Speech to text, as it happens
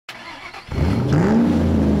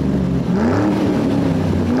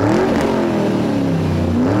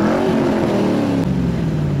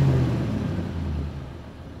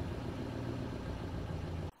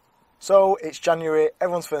So it's January,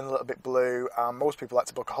 everyone's feeling a little bit blue, and most people like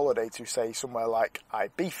to book a holiday to, say, somewhere like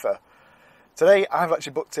Ibiza. Today I've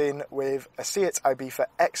actually booked in with a Seat Ibiza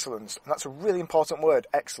Xcellence, and that's a really important word,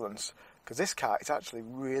 excellence, because this car is actually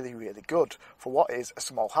really, really good for what is a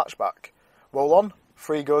small hatchback. Roll on,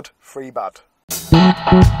 free good, free bad.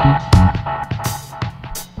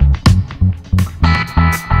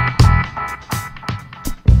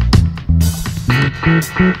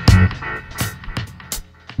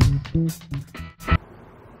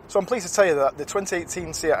 So I'm pleased to tell you that the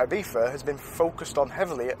 2018 Seat Ibiza has been focused on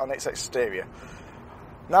heavily on its exterior.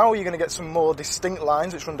 Now you're going to get some more distinct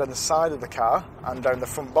lines which run down the side of the car and down the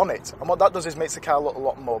front bonnet, and what that does is makes the car look a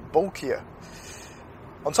lot more bulkier.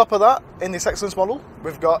 On top of that, in this Xcellence model,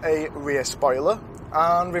 we've got a rear spoiler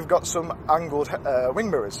and we've got some angled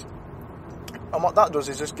wing mirrors. And what that does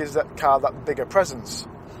is just gives that car that bigger presence.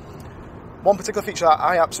 One particular feature that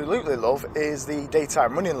I absolutely love is the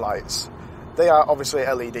daytime running lights. They are obviously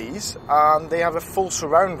LEDs and they have a full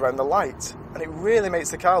surround around the light, and it really makes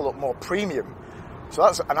the car look more premium. So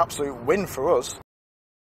that's an absolute win for us.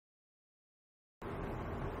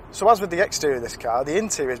 So as with the exterior of this car, the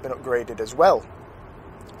interior has been upgraded as well.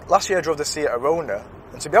 Last year I drove the Seat Arona,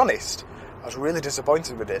 and to be honest, I was really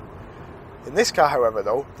disappointed with it. In this car, however,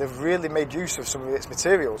 though, they've really made use of some of its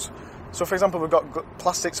materials. So for example, we've got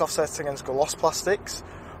plastics offset against gloss plastics,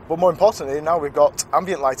 but more importantly, now we've got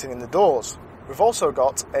ambient lighting in the doors. We've also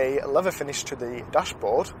got a leather finish to the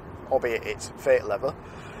dashboard, albeit it's fake leather,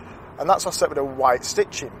 and that's offset with a white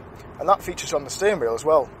stitching, and that features on the steering wheel as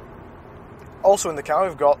well. Also in the car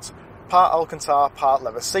we've got part alcantara, part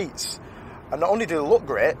leather seats, and not only do they look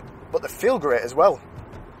great, but they feel great as well.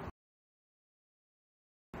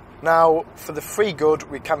 Now, for the free good,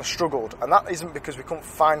 we kind of struggled, and that isn't because we couldn't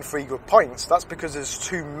find free good points, that's because there's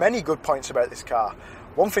too many good points about this car.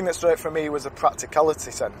 One thing that stood out for me was the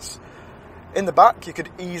practicality sense. In the back, you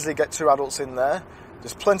could easily get 2 adults in there.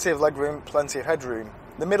 There's plenty of legroom, plenty of headroom.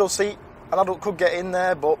 The middle seat, an adult could get in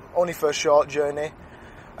there, but only for a short journey.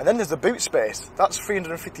 And then there's the boot space. That's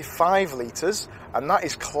 355 litres, and that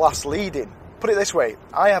is class leading. Put it this way,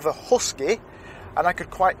 I have a husky, and I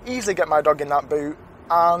could quite easily get my dog in that boot,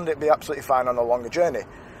 and it'd be absolutely fine on a longer journey.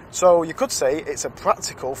 So you could say it's a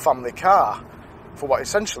practical family car for what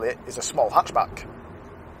essentially is a small hatchback.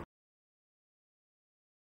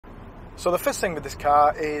 So the first thing with this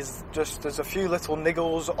car is just there's a few little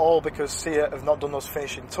niggles, all because Seat have not done those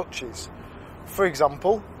finishing touches. For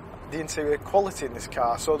example, the interior quality in this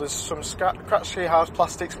car. So there's some scratchy hard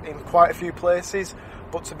plastics in quite a few places,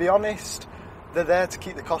 but to be honest, they're there to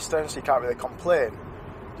keep the cost down, so you can't really complain.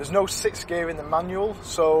 There's no 6th gear in the manual,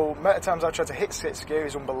 so many times I've tried to hit 6th gear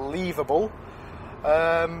is unbelievable.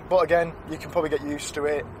 But again, you can probably get used to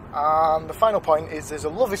it. And the final point is there's a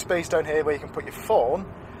lovely space down here where you can put your phone.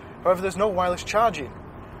 However, there's no wireless charging.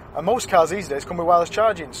 And most cars these days come with wireless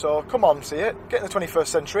charging, so come on, Seat, get in the 21st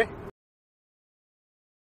century.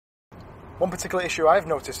 One particular issue I've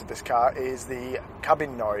noticed with this car is the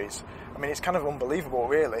cabin noise. I mean, it's kind of unbelievable,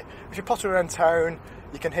 really. If you're pottering around town,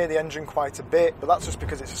 you can hear the engine quite a bit, but that's just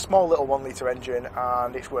because it's a small little 1-litre engine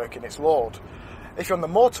and it's working its load. If you're on the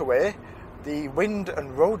motorway, the wind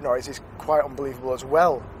and road noise is quite unbelievable as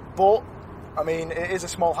well. But, I mean, it is a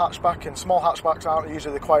small hatchback, and small hatchbacks aren't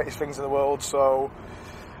usually the quietest things in the world, so,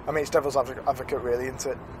 I mean, it's devil's advocate really, isn't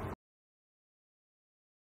it?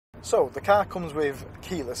 So, the car comes with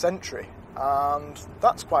keyless entry, and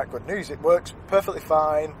that's quite good news. It works perfectly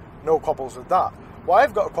fine, no quabbles with that. What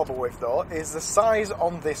I've got a quabble with though is the size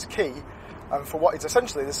on this key, and for what is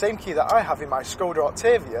essentially the same key that I have in my Skoda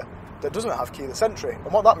Octavia that doesn't have keyless entry.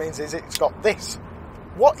 And what that means is it's got this.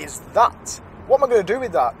 What is that? What am I going to do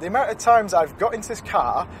with that? The amount of times I've got into this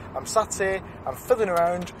car, I'm sat here, I'm fiddling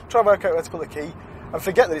around, trying to work out where to put the key, and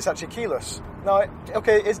forget that it's actually keyless. Now,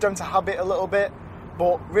 okay, it is down to habit a little bit,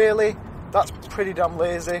 but really, that's pretty damn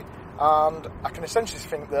lazy, and I can essentially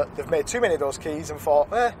think that they've made too many of those keys and thought,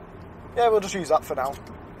 yeah, we'll just use that for now.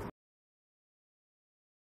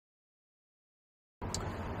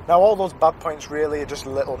 Now, all those bad points really are just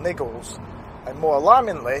little niggles, and more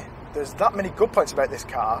alarmingly, there's that many good points about this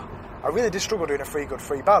car. I really did struggle doing a free good,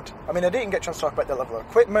 free bad. I mean, I didn't get a chance to talk about the level of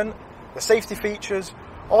equipment, the safety features,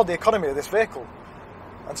 or the economy of this vehicle.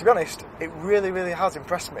 And to be honest, it really, really has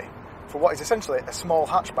impressed me for what is essentially a small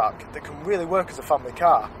hatchback that can really work as a family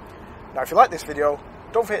car. Now, if you like this video,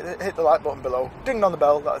 don't forget to hit the like button below, ding on the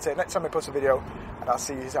bell, that'll tell you next time I post a video, and I'll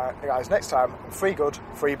see you guys next time on Free Good,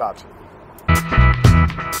 Free Bad.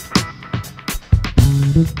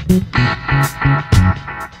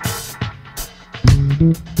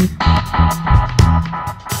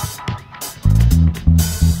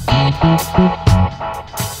 Thank you.